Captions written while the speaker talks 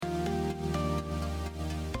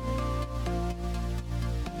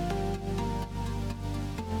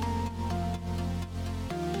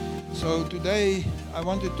So today I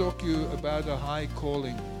want to talk to you about a high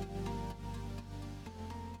calling.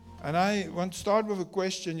 And I want to start with a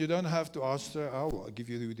question. You don't have to answer. I'll give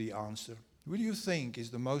you the answer. Who do you think is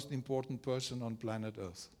the most important person on planet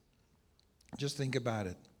Earth? Just think about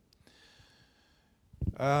it.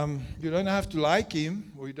 You don't have to like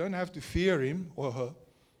him, or you don't have to fear him or her.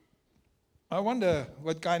 I wonder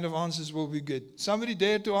what kind of answers will we get. Somebody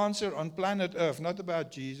dare to answer on planet Earth, not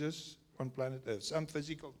about Jesus, on planet Earth. Some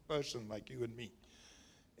physical person like you and me.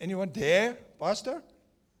 Anyone dare, Pastor?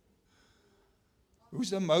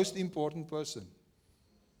 Who's the most important person?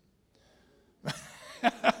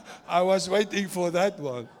 I was waiting for that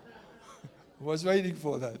one.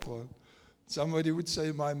 Somebody would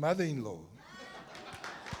say my mother-in-law.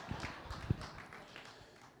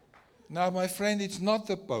 Now, my friend, it's not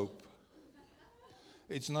the Pope.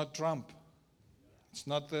 It's not Trump. It's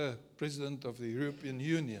not the President of the European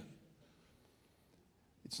Union.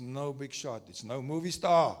 It's no big shot. It's no movie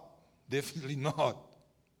star. Definitely not.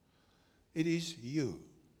 It is you.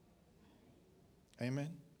 Amen?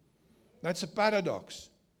 That's a paradox.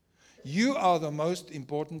 You are the most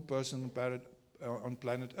important person on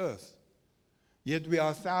planet Earth. Yet we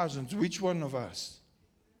are thousands. Which one of us?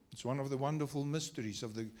 It's one of the wonderful mysteries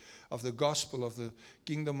of the gospel of the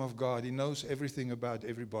kingdom of God. He knows everything about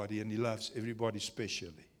everybody and he loves everybody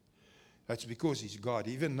specially. That's because he's God.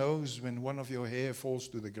 He even knows when one of your hair falls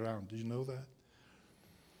to the ground. Did you know that?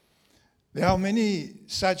 There are many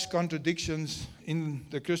such contradictions in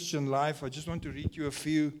the Christian life. I just want to read you a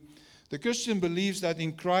few. The Christian believes that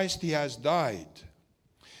in Christ he has died.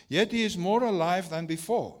 Yet he is more alive than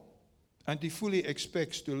before. And he fully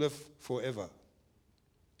expects to live forever.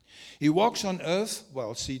 He walks on earth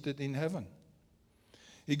while seated in heaven.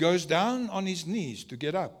 He goes down on his knees to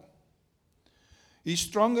get up. He's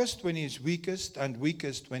strongest when he is weakest, and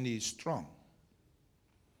weakest when he is strong.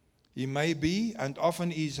 He may be, and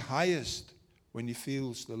often is, highest when he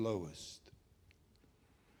feels the lowest.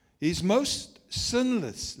 He's most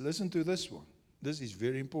sinless. Listen to this one. This is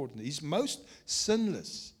very important. He's most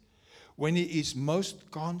sinless when he is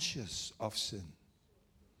most conscious of sin.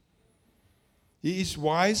 He is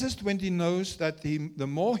wisest when he knows that the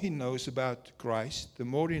more he knows about Christ, the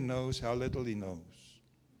more he knows how little he knows.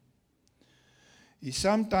 He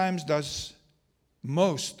sometimes does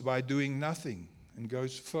most by doing nothing and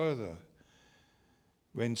goes further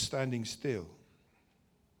when standing still.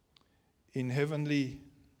 In heaviness,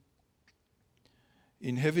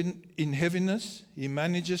 he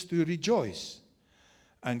manages to rejoice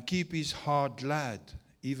and keep his heart glad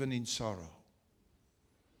even in sorrow.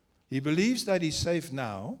 He believes that he's safe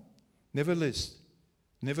now. Nevertheless,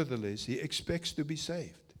 he expects to be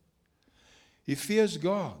saved. He fears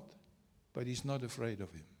God, but he's not afraid of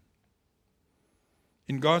him.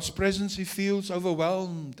 In God's presence, he feels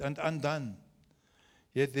overwhelmed and undone.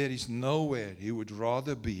 Yet there is nowhere he would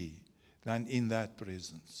rather be than in that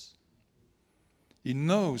presence. He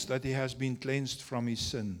knows that he has been cleansed from his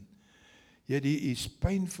sin. Yet he is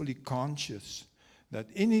painfully conscious that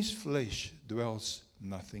in his flesh dwells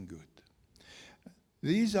nothing good.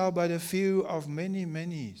 These are but a few of many,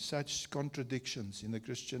 many such contradictions in the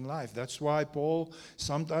Christian life. That's why Paul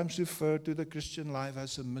sometimes referred to the Christian life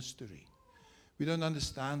as a mystery. We don't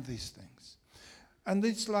understand these things. And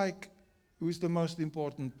it's like, who is the most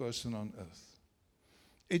important person on earth?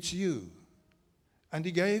 It's you. And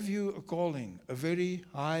he gave you a calling, a very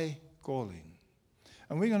high calling.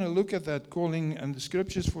 And we're going to look at that calling, and the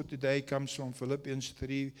scriptures for today comes from Philippians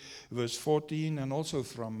 3, verse 14, and also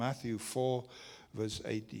from Matthew 4, verse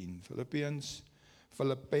 18. Filippense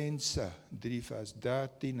 3, vers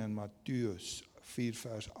 13, and Mattheus 4,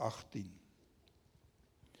 vers 18.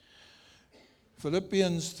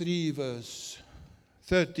 Philippians 3, verse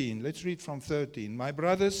 13. Let's read from 13. My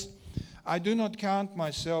brothers, I do not count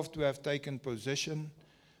myself to have taken possession,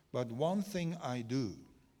 but one thing I do.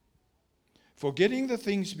 Forgetting the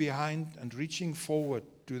things behind and reaching forward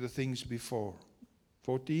to the things before.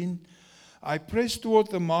 14. I press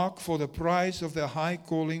toward the mark for the prize of the high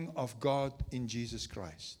calling of God in Jesus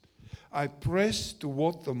Christ. I press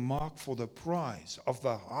toward the mark for the prize of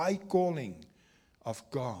the high calling of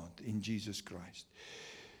God in Jesus Christ.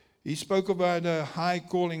 He spoke about a high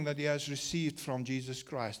calling that he has received from Jesus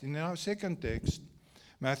Christ. In our second text,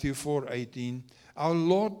 Matthew 4:18, our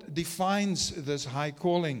Lord defines this high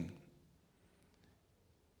calling.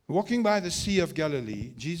 Walking by the Sea of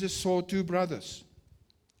Galilee, Jesus saw two brothers,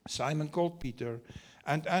 Simon called Peter,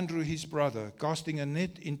 and Andrew his brother, casting a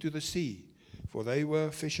net into the sea, for they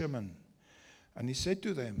were fishermen. And he said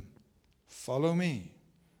to them, follow me,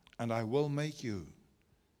 and I will make you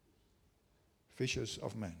fishers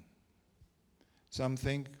of men. Some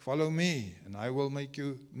think, follow me and I will make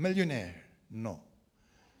you millionaire. No.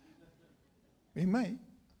 He might,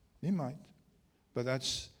 but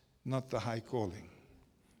that's not the high calling.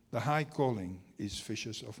 The high calling is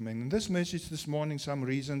fishers of men. In this message this morning, some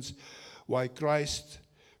reasons why Christ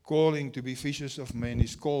calling to be fishers of men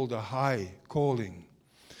is called a high calling.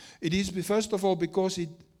 It is, first of all, because it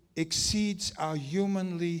exceeds our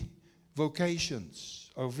humanly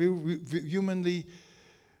vocations, our humanly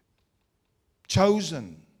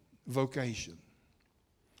chosen vocation.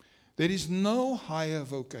 There is no higher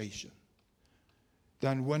vocation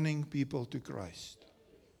than winning people to Christ.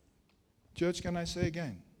 Church, can I say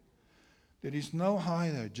again? There is no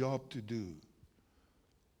higher job to do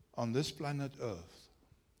on this planet Earth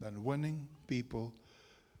than winning people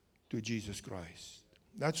to Jesus Christ.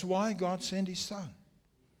 That's why God sent His Son.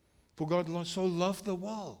 For God so loved the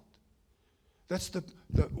world. That's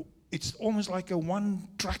it's almost like a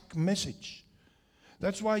one-track message.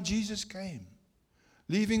 That's why Jesus came.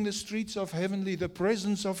 Leaving the streets of heavenly, the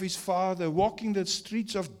presence of His Father, walking the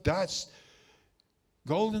streets of dust,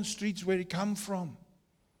 golden streets where He come from.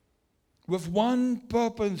 With one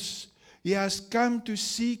purpose, He has come to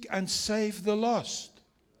seek and save the lost.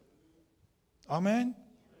 Amen?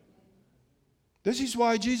 This is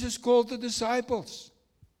why Jesus called the disciples.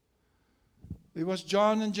 There was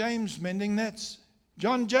John and James mending nets.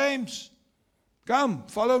 John, James, come,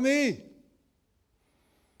 follow me.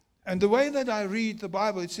 And the way that I read the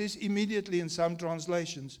Bible, it says immediately in some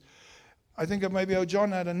translations. I think that maybe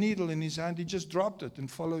John had a needle in his hand. He just dropped it and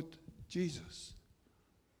followed Jesus.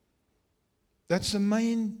 That's the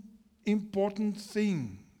main important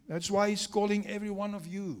thing. That's why He's calling every one of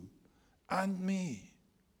you and me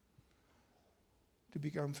to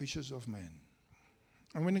become fishers of men.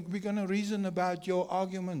 And we're going to reason about your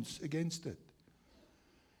arguments against it.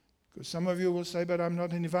 Because some of you will say, but I'm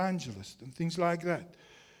not an evangelist, and things like that.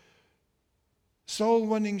 Soul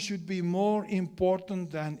winning should be more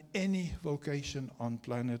important than any vocation on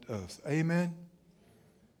planet Earth. Amen?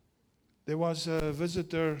 There was a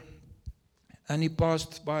visitor, and he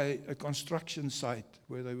passed by a construction site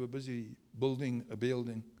where they were busy building a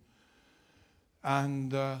building.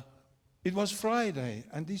 And it was Friday,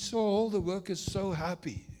 and he saw all the workers so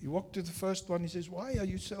happy. He walked to the first one. He says, why are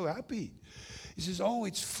you so happy? He says, oh,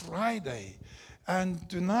 it's Friday, and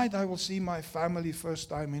tonight I will see my family first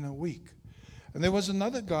time in a week. And there was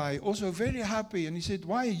another guy also very happy, and he said,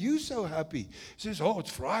 why are you so happy? He says, oh,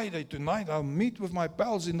 it's Friday. Tonight I'll meet with my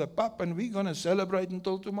pals in the pub, and we're going to celebrate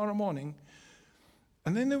until tomorrow morning.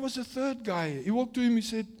 And then there was a third guy. He walked to him, he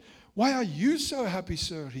said, why are you so happy,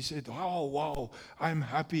 sir? He said, oh, wow, I'm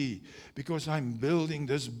happy because I'm building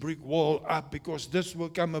this brick wall up, because this will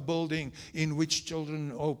come a building in which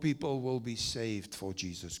children or people will be saved for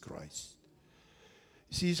Jesus Christ.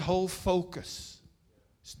 You see, his whole focus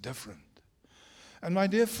is different. And my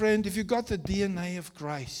dear friend, if you got the DNA of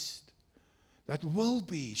Christ, that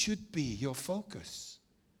should be your focus.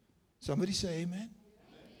 Somebody say amen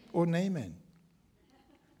or amen.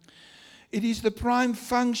 It is the prime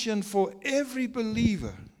function for every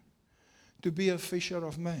believer to be a fisher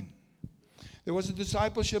of men. There was a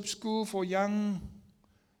discipleship school for young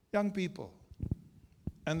people.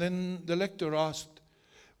 And then the lecturer asked,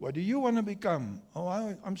 what do you want to become? Oh,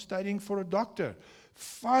 I'm studying for a doctor.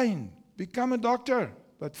 Fine, become a doctor.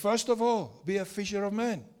 But first of all, be a fisher of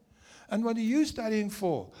men. And what are you studying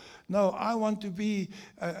for? No, I want to be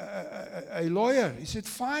a lawyer. He said,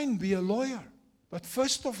 fine, be a lawyer. But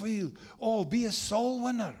first of all, be a soul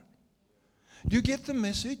winner. Do you get the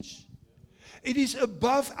message? It is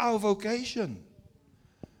above our vocation.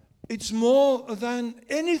 It's more than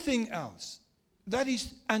anything else. That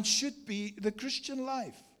is and should be the Christian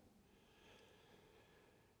life.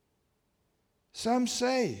 Some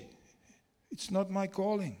say, it's not my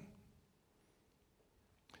calling.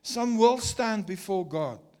 Some will stand before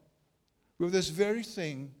God with this very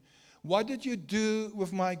thing. What did you do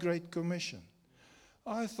with my Great Commission?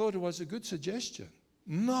 I thought it was a good suggestion.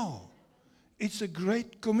 No, it's a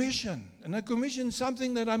great commission. And a commission is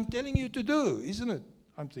something that I'm telling you to do, isn't it?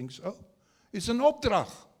 I think so. It's an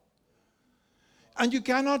opdracht. And you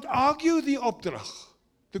cannot argue the opdracht,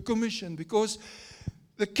 the commission, because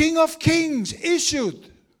the King of Kings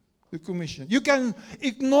issued the commission. You can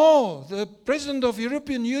ignore the President of the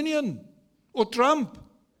European Union, or Trump,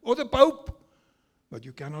 or the Pope, but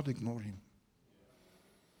you cannot ignore him.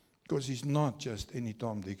 Because he's not just any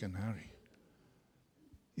Tom, Dick, and Harry.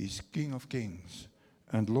 He's King of Kings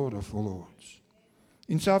and Lord of Lords.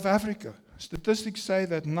 In South Africa, statistics say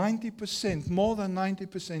that 90%, more than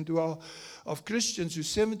 90% of Christians who are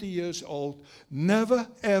 70 years old never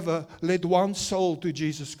ever led one soul to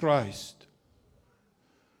Jesus Christ.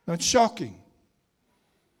 That's shocking.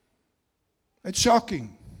 It's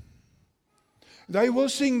shocking. They will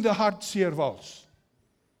sing the Hartseer Waltz.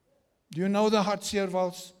 Do you know the Hartseer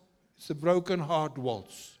Waltz? It's the broken heart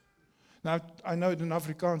waltz. Now, I know it in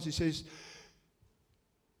Afrikaans, he says,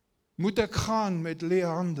 moet ek gaan met leë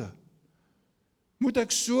hande? Moet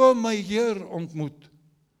ek so my Heer ontmoet?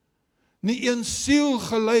 Nie een siel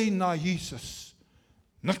gelei na Jesus.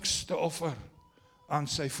 Niks te offer aan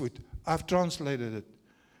sy voet. I've translated it.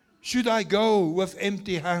 Should I go with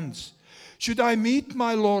empty hands? Should I meet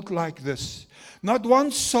my Lord like this? Not one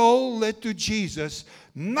soul led to Jesus,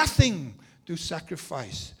 nothing to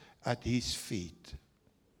sacrifice at his feet.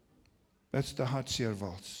 That's the Hartseer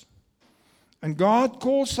Waltz. And God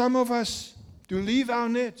calls some of us to leave our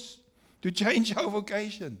nets, to change our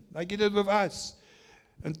vocation, like he did with us,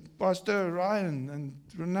 and Pastor Ryan and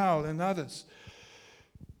Ronald and others,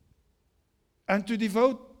 and to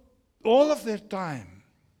devote all of their time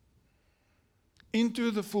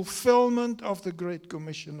into the fulfillment of the Great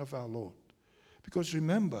Commission of our Lord. Because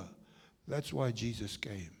remember, that's why Jesus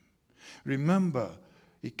came. Remember,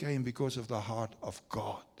 he came because of the heart of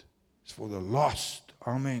God. It's for the lost.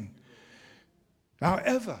 Amen.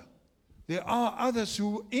 However, there are others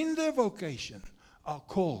who, in their vocation, are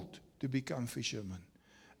called to become fishermen.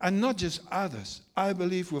 And not just others. I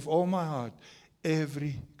believe with all my heart,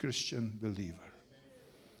 every Christian believer.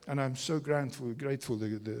 And I'm so grateful.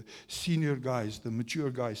 The senior guys, the mature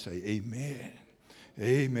guys say, Amen.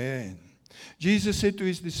 Amen. Jesus said to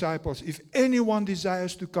his disciples, if anyone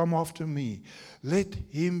desires to come after me, let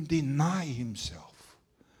him deny himself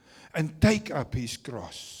and take up his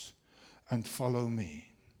cross and follow me.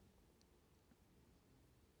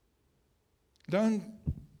 Don't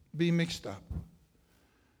be mixed up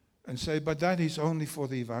and say, but that is only for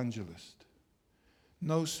the evangelist.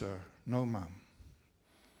 No, sir. No, ma'am.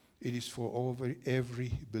 It is for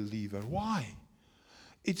every believer. Why?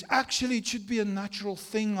 It should be a natural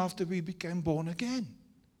thing after we became born again.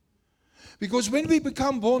 Because when we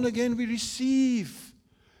become born again, we receive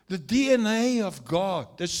the DNA of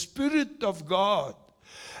God, the Spirit of God.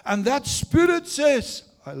 And that Spirit says,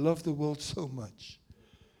 I love the world so much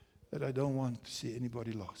that I don't want to see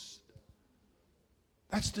anybody lost.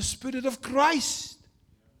 That's the Spirit of Christ.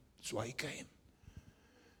 That's why he came.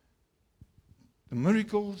 The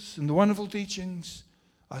miracles and the wonderful teachings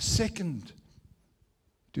are second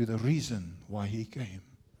to the reason why he came.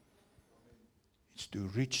 It's to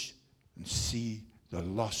reach and see the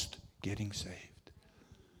lost getting saved.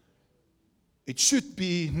 It should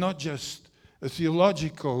be not just a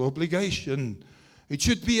theological obligation. It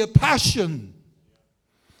should be a passion.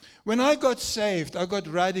 When I got saved, I got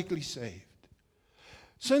radically saved.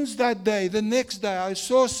 Since that day, the next day, I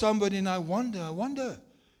saw somebody and I wonder,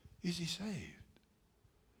 is he saved?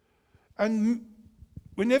 And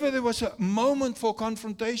whenever there was a moment for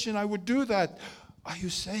confrontation, I would do that. Are you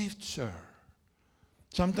saved, sir?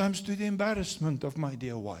 Sometimes to the embarrassment of my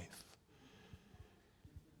dear wife.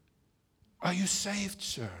 Are you saved,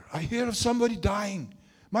 sir? I hear of somebody dying.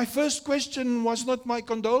 My first question was not my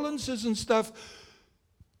condolences and stuff.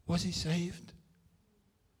 Was he saved?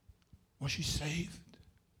 Was she saved?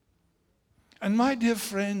 And my dear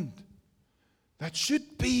friend, that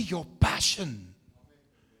should be your passion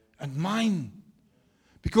and mine.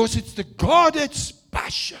 Because it's the God's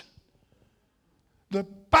passion. The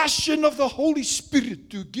passion of the Holy Spirit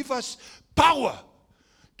to give us power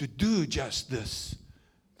to do just this,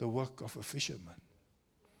 the work of a fisherman.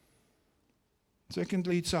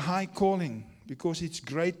 Secondly, it's a high calling because it's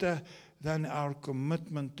greater than our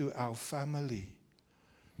commitment to our family.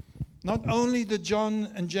 Not only did John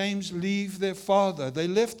and James leave their father, they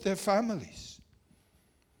left their families.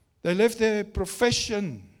 They left their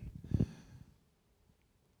profession,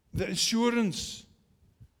 the assurance.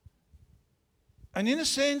 And in a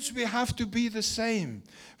sense, we have to be the same.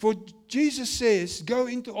 For Jesus says, go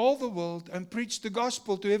into all the world and preach the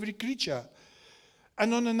gospel to every creature.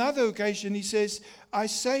 And on another occasion, he says, I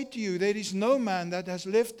say to you, there is no man that has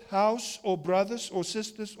left house or brothers or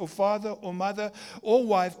sisters or father or mother or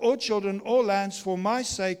wife or children or lands for my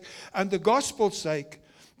sake and the gospel's sake,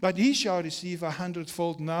 but he shall receive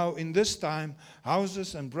 100-fold now in this time,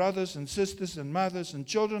 houses and brothers and sisters and mothers and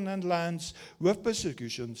children and lands with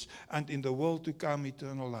persecutions, and in the world to come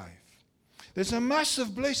eternal life. There's a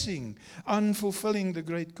massive blessing on fulfilling the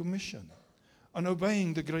Great Commission, on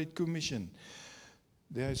obeying the Great Commission.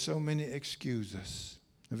 There are so many excuses.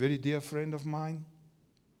 A very dear friend of mine,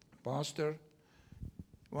 pastor,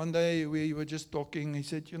 one day we were just talking. He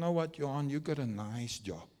said, you know what, Johan, you got a nice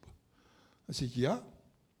job. I said, yeah.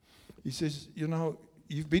 He says, you know,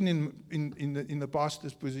 you've been in the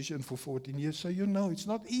pastor's position for 14 years, so you know it's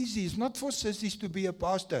not easy. It's not for sissies to be a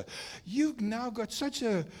pastor. You've now got such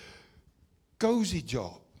a cozy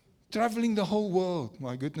job, traveling the whole world.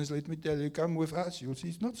 My goodness, let me tell you, come with us. You'll see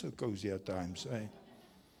it's not so cozy at times. Eh?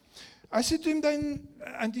 I said to him then,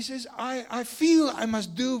 and he says, I feel I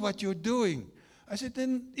must do what you're doing. I said,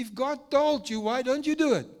 then if God told you, why don't you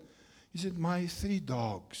do it? He said, my 3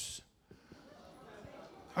 dogs.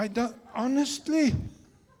 I don't, honestly.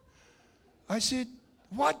 I said,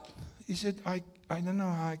 what? He said, I don't know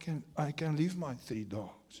how I can leave my 3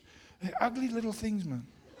 dogs. They're ugly little things, man.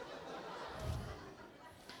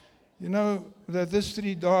 You know, that these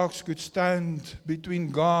 3 dogs could stand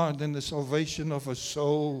between God and the salvation of a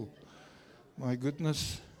soul. My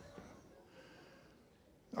goodness.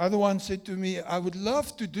 Other one said to me, I would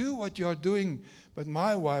love to do what you are doing, but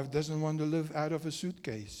my wife doesn't want to live out of a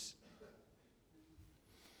suitcase.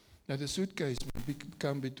 Now the suitcase will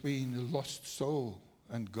become between a lost soul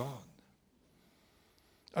and God.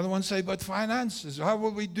 Other ones say, but finances, how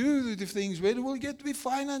will we do the things? Where will we get the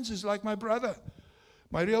finances like my brother?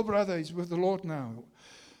 My real brother is with the Lord now.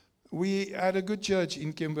 We had a good church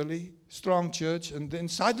in Kimberley, strong church, and then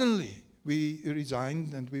suddenly we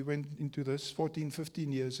resigned and we went into this 14,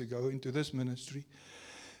 15 years ago, into this ministry.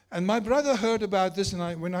 And my brother heard about this,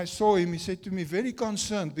 and when I saw him, he said to me, very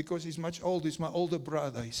concerned, because he's much older, he's my older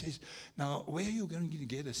brother. He says, now, where are you going to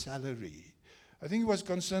get a salary? I think he was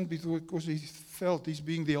concerned because he felt he's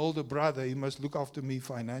being the older brother, he must look after me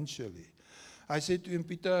financially. I said to him,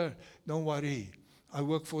 Peter, don't worry. I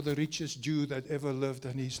work for the richest Jew that ever lived,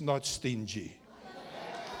 and he's not stingy.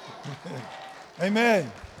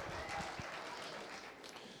 Amen.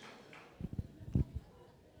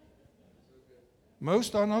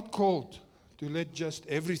 Most are not called to let just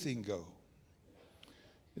everything go.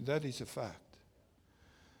 That is a fact.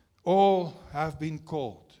 All have been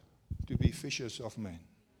called to be fishers of men.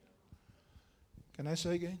 Can I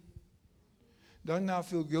say again? Don't now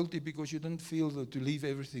feel guilty because you didn't feel to leave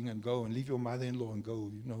everything and go and leave your mother-in-law and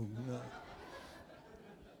go. No.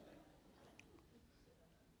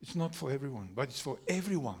 It's not for everyone, but it's for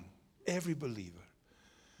everyone, every believer,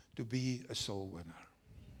 to be a soul winner.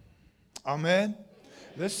 Amen.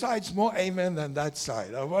 This side's more amen than that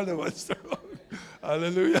side. I wonder what's wrong.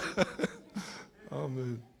 Hallelujah.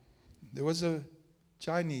 Amen. There was a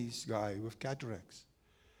Chinese guy with cataracts.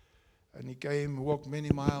 And he came, walked many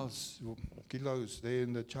miles, kilos, there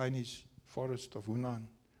in the Chinese forest of Hunan.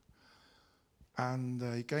 And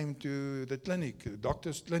he came to the clinic, the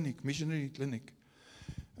doctor's clinic, missionary clinic.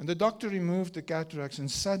 And the doctor removed the cataracts,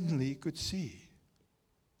 and suddenly he could see.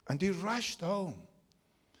 And he rushed home.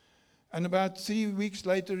 And about 3 weeks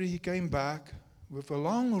later, he came back with a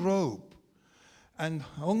long rope, and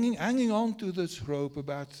hanging on to this rope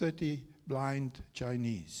about 30 blind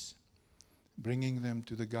Chinese, bringing them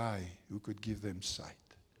to the guy who could give them sight.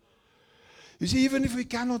 You see, even if we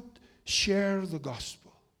cannot share the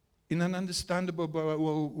gospel in an understandable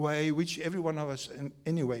way, which every one of us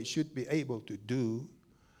anyway should be able to do,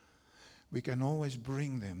 we can always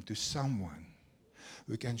bring them to someone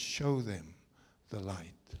who can show them the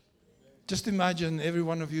light. Just imagine every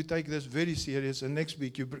one of you take this very serious, and next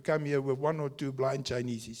week you come here with 1 or 2 blind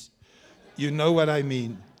Chineses. You know what I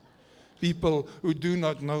mean. People who do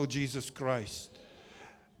not know Jesus Christ.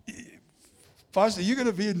 Pastor, you're going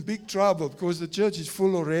to be in big trouble because the church is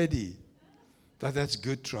full already. But that's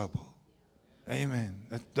good trouble. Amen.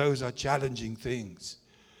 Those are challenging things.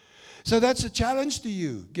 So that's a challenge to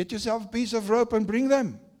you. Get yourself a piece of rope and bring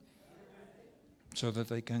them so that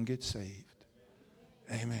they can get saved.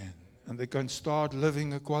 Amen. And they can start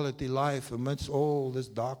living a quality life amidst all this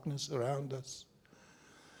darkness around us.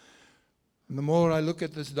 And the more I look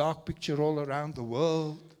at this dark picture all around the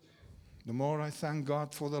world, the more I thank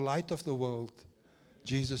God for the light of the world,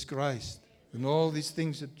 Jesus Christ. And all these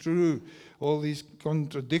things are true, all these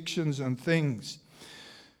contradictions and things.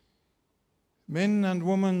 Men and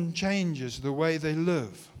women changes the way they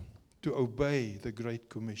live to obey the Great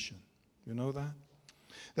Commission. You know that?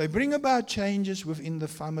 They bring about changes within the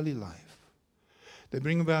family life. They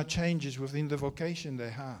bring about changes within the vocation they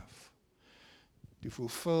have to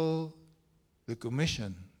fulfill the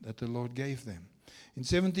commission that the Lord gave them. In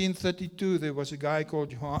 1732, there was a guy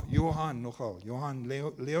called Johann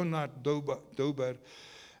Leonard Dober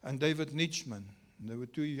and David Nitschmann. They were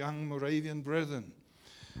 2 young Moravian brethren.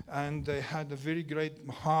 And they had a very great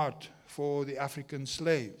heart for the African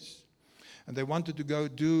slaves. And they wanted to go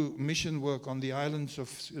do mission work on the islands of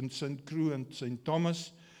St. Croix and St.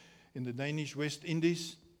 Thomas in the Danish West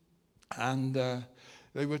Indies. And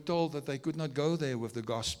they were told that they could not go there with the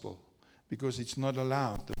gospel because it's not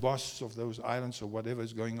allowed. The boss of those islands or whatever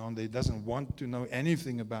is going on there doesn't want to know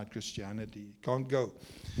anything about Christianity. Can't go.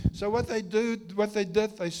 So what they did,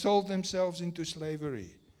 they sold themselves into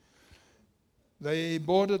slavery. They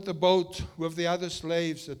boarded the boat with the other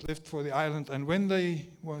slaves that left for the island, and when they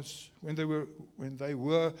were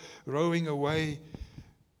rowing away,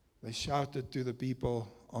 they shouted to the people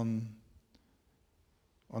on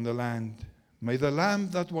the land, "May the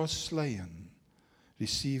lamb that was slain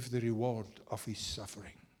receive the reward of his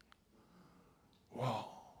suffering." Wow.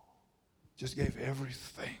 Just gave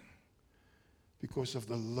everything because of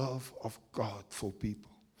the love of God for people.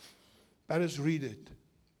 Paris Reed, it,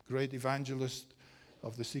 great evangelist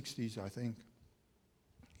of the 60s, I think.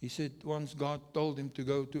 He said once God told him to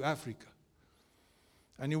go to Africa.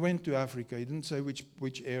 And he went to Africa. He didn't say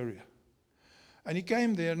which area. And he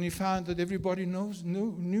came there and he found that everybody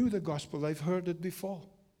knew the gospel. They've heard it before.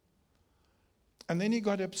 And then he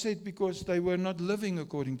got upset because they were not living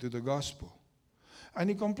according to the gospel. And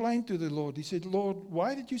he complained to the Lord. He said, "Lord,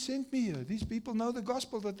 why did you send me here? These people know the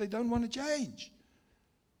gospel, but they don't want to change."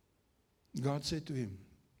 God said to him,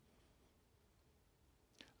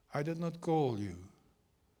 "I did not call you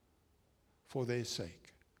for their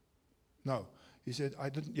sake." No, he said, I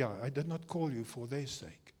did not call you for their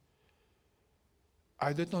sake.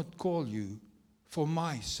 I did not call you for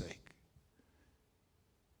my sake.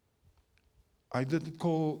 I didn't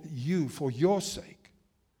call you for your sake,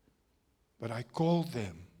 but I called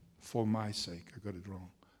them for my sake. I got it wrong.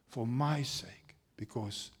 For my sake,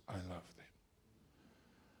 because I love them.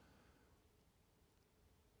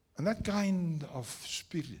 And that kind of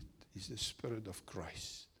spirit is the Spirit of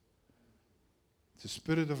Christ. The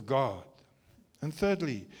Spirit of God. And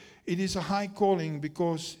thirdly, it is a high calling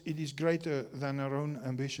because it is greater than our own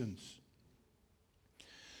ambitions.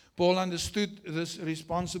 Paul understood this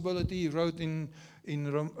responsibility. He wrote in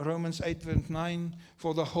Romans 8:9,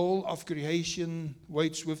 "For the whole of creation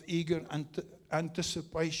waits with eager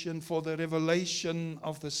anticipation for the revelation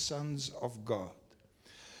of the sons of God."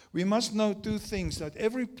 We must know two things, that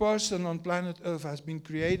every person on planet Earth has been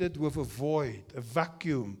created with a void, a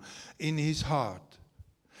vacuum in his heart.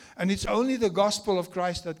 And it's only the gospel of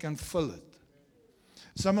Christ that can fill it.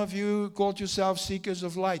 Some of you called yourselves seekers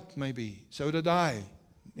of light, maybe. So did I.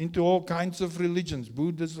 Into all kinds of religions,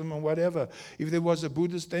 Buddhism or whatever. If there was a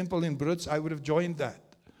Buddhist temple in Brits, I would have joined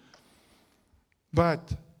that.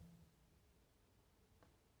 But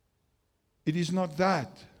it is not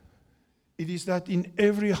that. It is that in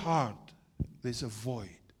every heart there's a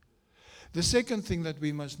void. The second thing that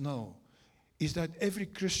we must know is that every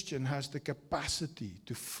Christian has the capacity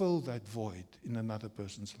to fill that void in another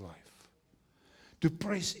person's life. To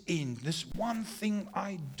press in. This one thing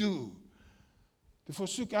I do. To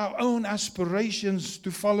forsake our own aspirations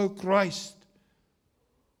to follow Christ.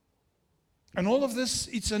 And all of this,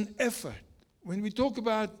 it's an effort. When we talk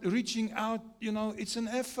about reaching out, it's an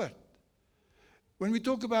effort. When we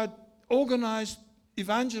talk about organized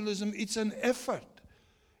evangelism, it's an effort.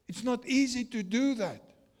 It's not easy to do that.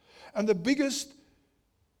 And the biggest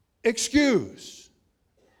excuse,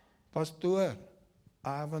 "Pastor,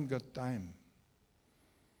 I haven't got time."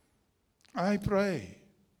 I pray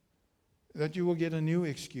that you will get a new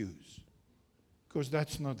excuse, because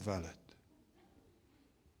that's not valid.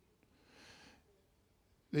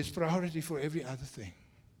 There's priority for every other thing.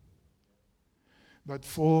 But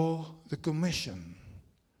for the commission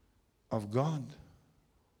of God,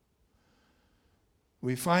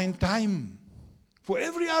 we find time for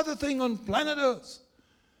every other thing on planet Earth.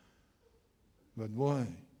 But boy,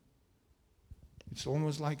 it's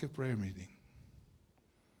almost like a prayer meeting.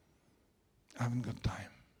 I haven't got time.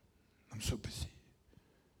 I'm so busy.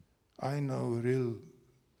 I know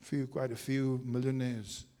quite a few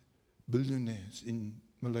billionaires in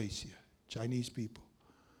Malaysia, Chinese people.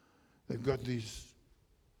 They've got these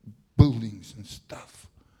buildings and stuff.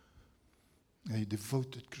 They're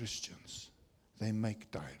devoted Christians. They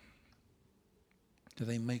make time.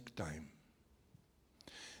 They make time.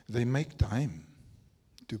 They make time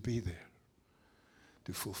to be there,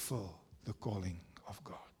 to fulfill the calling of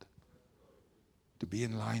God, to be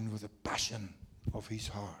in line with the passion of His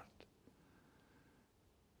heart.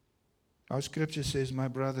 Our scripture says, "My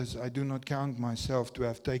brothers, I do not count myself to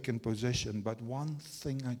have taken possession, but one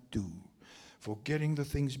thing I do, forgetting the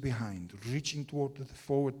things behind, reaching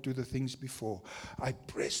forward to the things before. I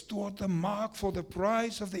press toward the mark for the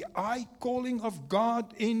prize of the high calling of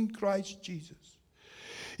God in Christ Jesus."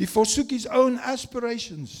 He forsook his own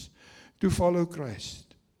aspirations to follow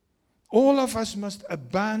Christ. All of us must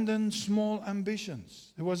abandon small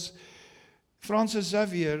ambitions. There was Francis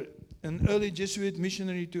Xavier, an early Jesuit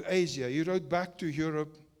missionary to Asia. He wrote back to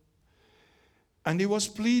Europe. And he was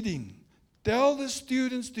pleading, tell the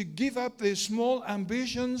students to give up their small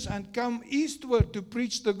ambitions and come eastward to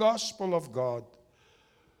preach the gospel of God.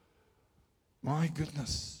 My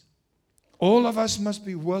goodness. All of us must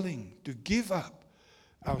be willing to give up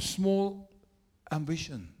our small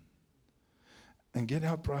ambition and get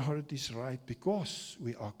our priorities right because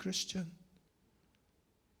we are Christian.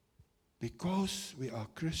 Because we are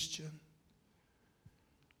Christian.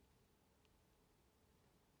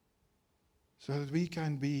 So that we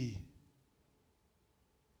can be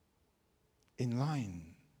in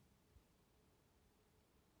line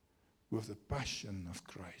with the passion of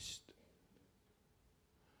Christ.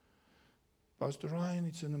 Pastor Ryan,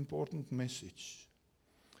 it's an important message.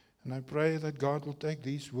 And I pray that God will take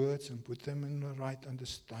these words and put them in the right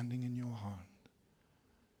understanding in your heart.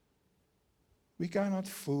 We cannot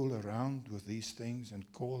fool around with these things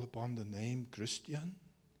and call upon the name Christian.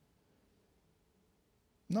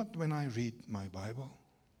 Not when I read my Bible.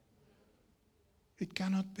 It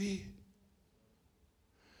cannot be.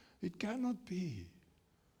 It cannot be.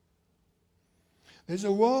 There's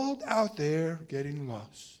a world out there getting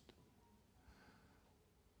lost.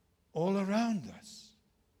 All around us.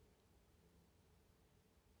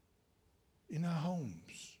 In our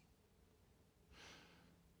homes.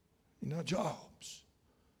 In our jobs.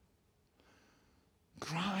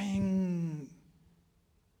 Crying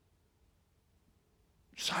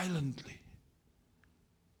silently.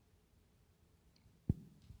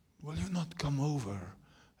 Will you not come over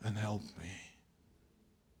and help me?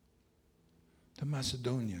 The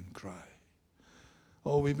Macedonian cry.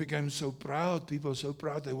 Oh, we became so proud. People are so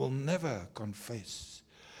proud they will never confess.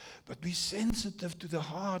 But be sensitive to the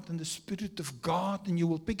heart and the Spirit of God and you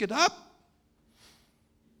will pick it up.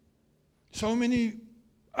 So many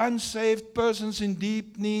unsaved persons in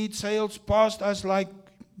deep need sails past us like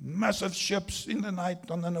massive ships in the night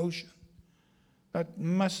on an ocean. That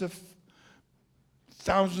massive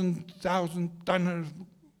 1,000 tonner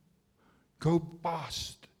go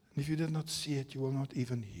past. And if you did not see it, you will not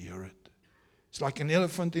even hear it. It's like an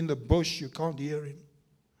elephant in the bush, you can't hear him.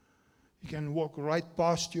 He can walk right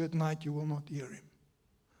past you at night, you will not hear him.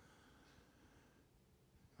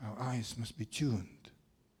 Our eyes must be tuned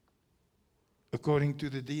according to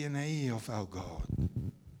the DNA of our God,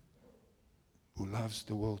 who loves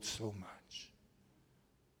the world so much.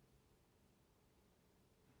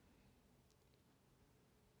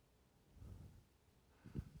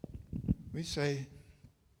 We say,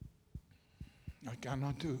 I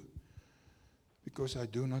cannot do because I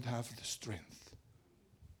do not have the strength.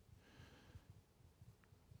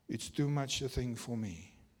 It's too much a thing for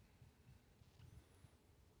me.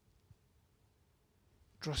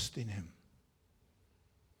 Trust in Him.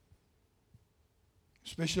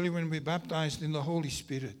 Especially when we're baptized in the Holy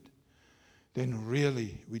Spirit, then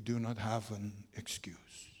really we do not have an excuse.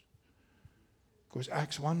 Because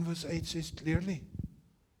Acts 1 verse 8 says clearly,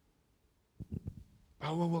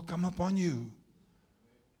 power will come upon you.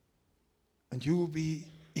 And you will be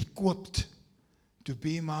equipped to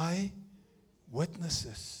be my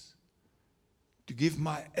witnesses. To give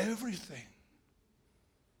my everything.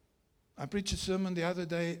 I preached a sermon the other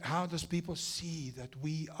day. How does people see that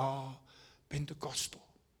we are Pentecostal?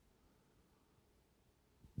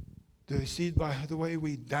 Do they see it by the way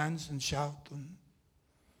we dance and shout and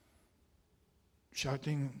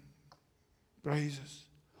shouting praises?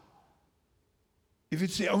 If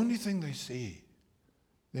it's the only thing they see,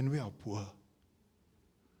 then we are poor.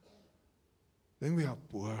 Then we are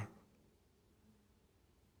poor.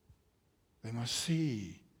 They must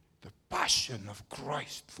see the passion of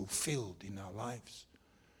Christ fulfilled in our lives.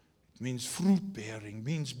 It means fruit bearing,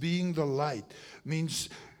 means being the light, means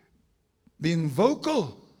being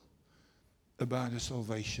vocal about a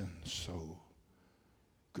salvation so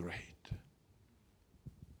great.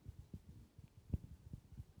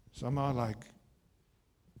 Some are like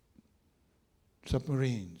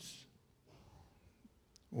submarines,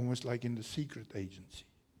 almost like in the secret agency.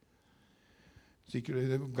 The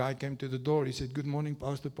guy came to the door. He said, "Good morning,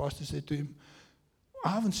 Pastor." Pastor said to him, "I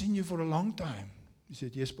haven't seen you for a long time." He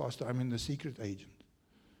said, "Yes, Pastor, I'm in the secret agent."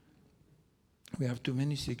 We have too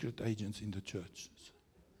many secret agents in the church.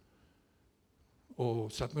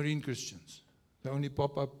 Or submarine Christians. They only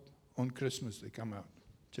pop up on Christmas. They come out.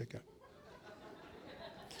 Check out.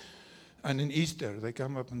 And in Easter, they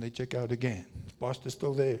come up and they check out again. The pastor's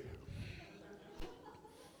still there.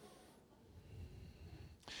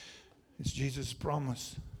 It's Jesus'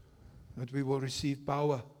 promise that we will receive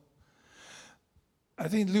power. I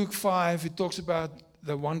think Luke 5, it talks about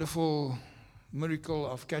the wonderful miracle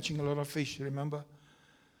of catching a lot of fish. Remember?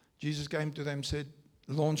 Jesus came to them and said,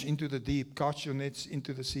 "Launch into the deep, cast your nets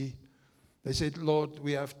into the sea." They said, Lord,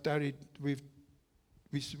 we have tarried,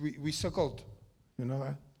 we suckled, you know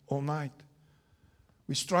that, all night.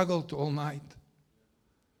 We struggled all night.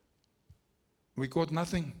 We caught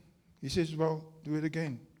nothing. He says, well, do it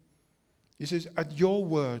again. He says, at your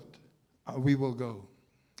word, we will go.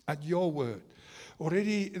 At your word.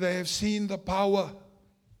 Already they have seen the power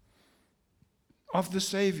of the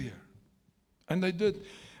Savior. And they did.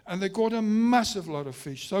 And they caught a massive lot of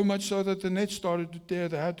fish. So much so that the net started to tear.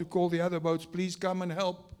 They had to call the other boats, please come and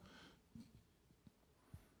help.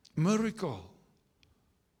 Miracle.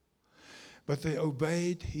 But they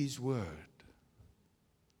obeyed his word.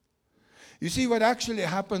 You see what actually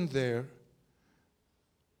happened there?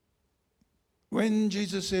 When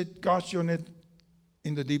Jesus said, cast your net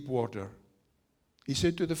in the deep water, he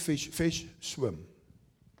said to the fish, fish, swim.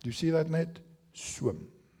 Do you see that net? Swim.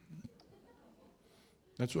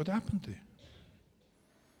 That's what happened there.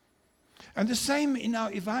 And the same in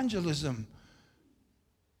our evangelism.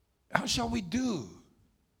 How shall we do?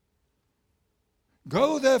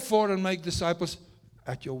 Go therefore and make disciples.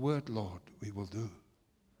 At your word, Lord, we will do.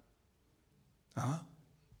 Huh?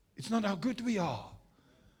 It's not how good we are.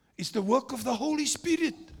 It's the work of the Holy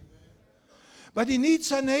Spirit. But he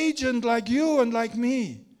needs an agent like you and like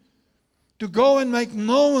me to go and make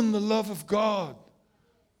known the love of God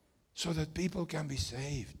so that people can be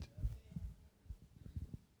saved.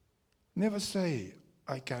 Never say,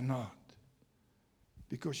 I cannot.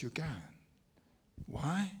 Because you can.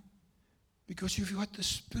 Why? Because you've got the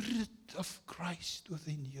Spirit of Christ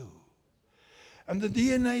within you. And the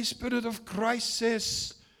DNA Spirit of Christ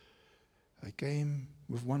says, I came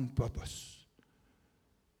with one purpose.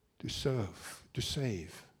 To serve, to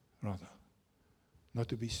save, rather. Not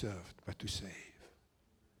to be served, but to save.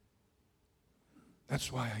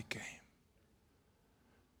 That's why I came.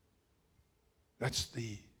 That's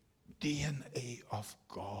the DNA of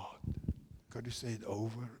God. Got to say it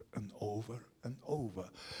over and over and over.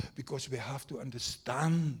 Because we have to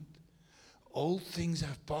understand old things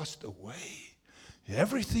have passed away.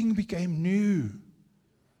 Everything became new.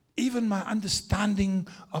 Even my understanding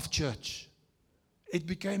of church. It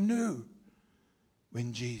became new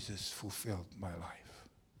when Jesus fulfilled my life.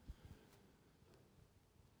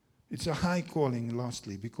 It's a high calling,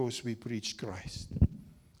 lastly, because we preach Christ.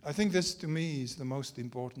 I think this, to me, is the most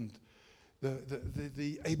important.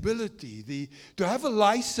 The ability, to have a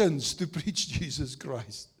license to preach Jesus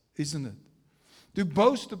Christ, isn't it? To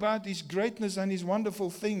boast about his greatness and his wonderful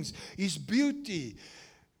things, his beauty.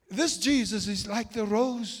 This Jesus is like the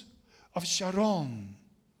rose of Sharon.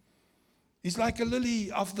 He's like a lily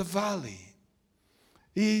of the valley.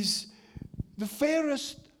 He's the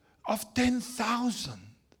fairest of 10,000.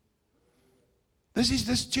 This is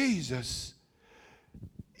this Jesus.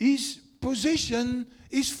 His position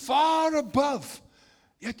is far above,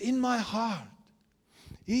 yet in my heart,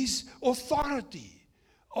 his authority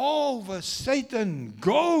over Satan.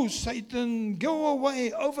 Go, Satan, go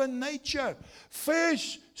away. Over nature.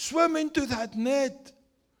 Fish, swim into that net.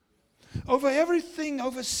 Over everything,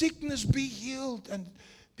 over sickness, be healed. And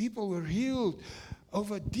people were healed.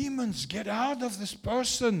 Over demons, get out of this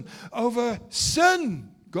person. Over sin,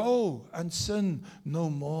 go and sin no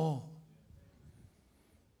more.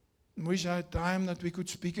 I wish I had time that we could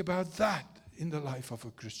speak about that in the life of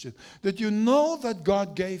a Christian. Did you know that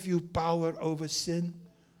God gave you power over sin?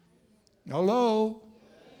 Hello?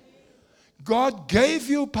 God gave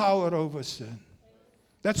you power over sin.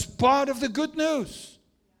 That's part of the good news.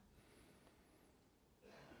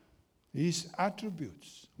 His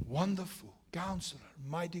attributes, wonderful, Counselor,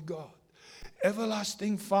 mighty God,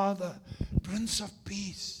 everlasting Father, Prince of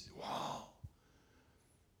Peace. Wow.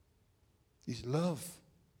 His love.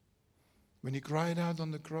 When he cried out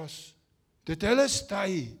on the cross,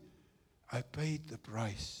 Tetelestai, I paid the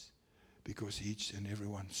price because each and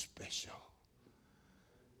everyone's special.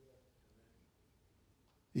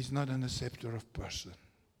 He's not an acceptor of person.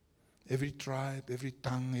 Every tribe, every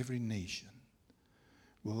tongue, every nation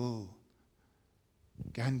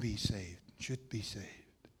can be saved, should be saved,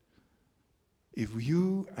 if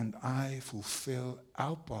you and I fulfill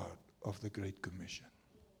our part of the Great Commission.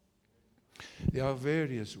 There are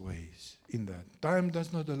various ways in that. Time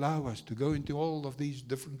does not allow us to go into all of these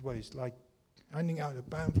different ways, like handing out a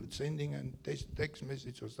pamphlet, sending a text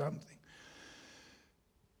message or something.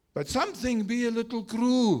 But something, be a little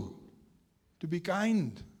cruel, to be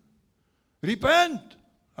kind. Repent,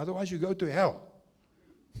 otherwise you go to hell.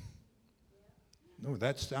 No,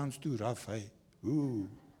 that sounds too rough, hey? Ooh.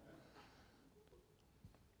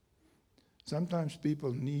 Sometimes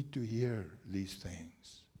people need to hear these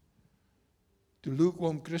things. To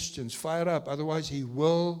lukewarm Christians, fire up, otherwise he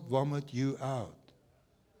will vomit you out.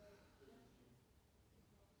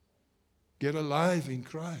 Get alive in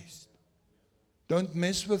Christ. Don't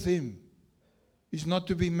mess with him. He's not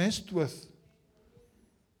to be messed with.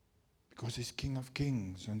 Because he's King of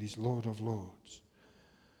Kings and he's Lord of Lords.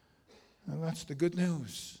 And that's the good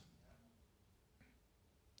news.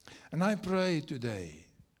 And I pray today,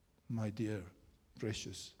 my dear,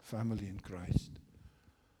 precious family in Christ,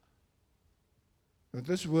 that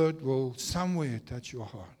this word will somewhere touch your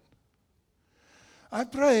heart. I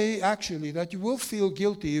pray, actually, that you will feel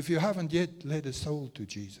guilty if you haven't yet led a soul to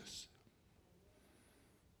Jesus.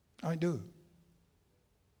 I do.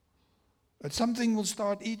 That something will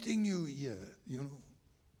start eating you here. You know,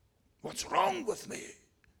 what's wrong with me?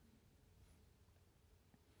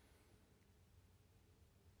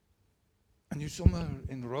 And you somewhere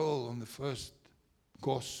enroll on the first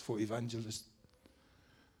course for evangelist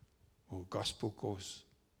or gospel course.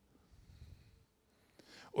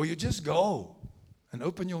 Or you just go and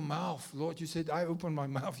open your mouth. Lord, you said, I open my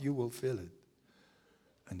mouth, you will fill it.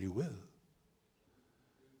 And you will.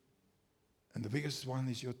 And the biggest one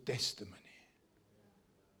is your testimony.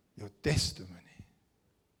 Your testimony.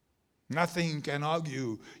 Nothing can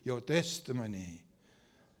argue your testimony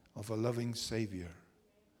of a loving Savior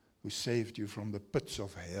who saved you from the pits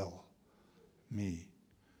of hell, me,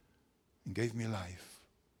 and gave me life.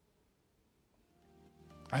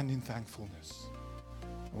 And in thankfulness,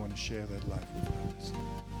 I want to share that life with others.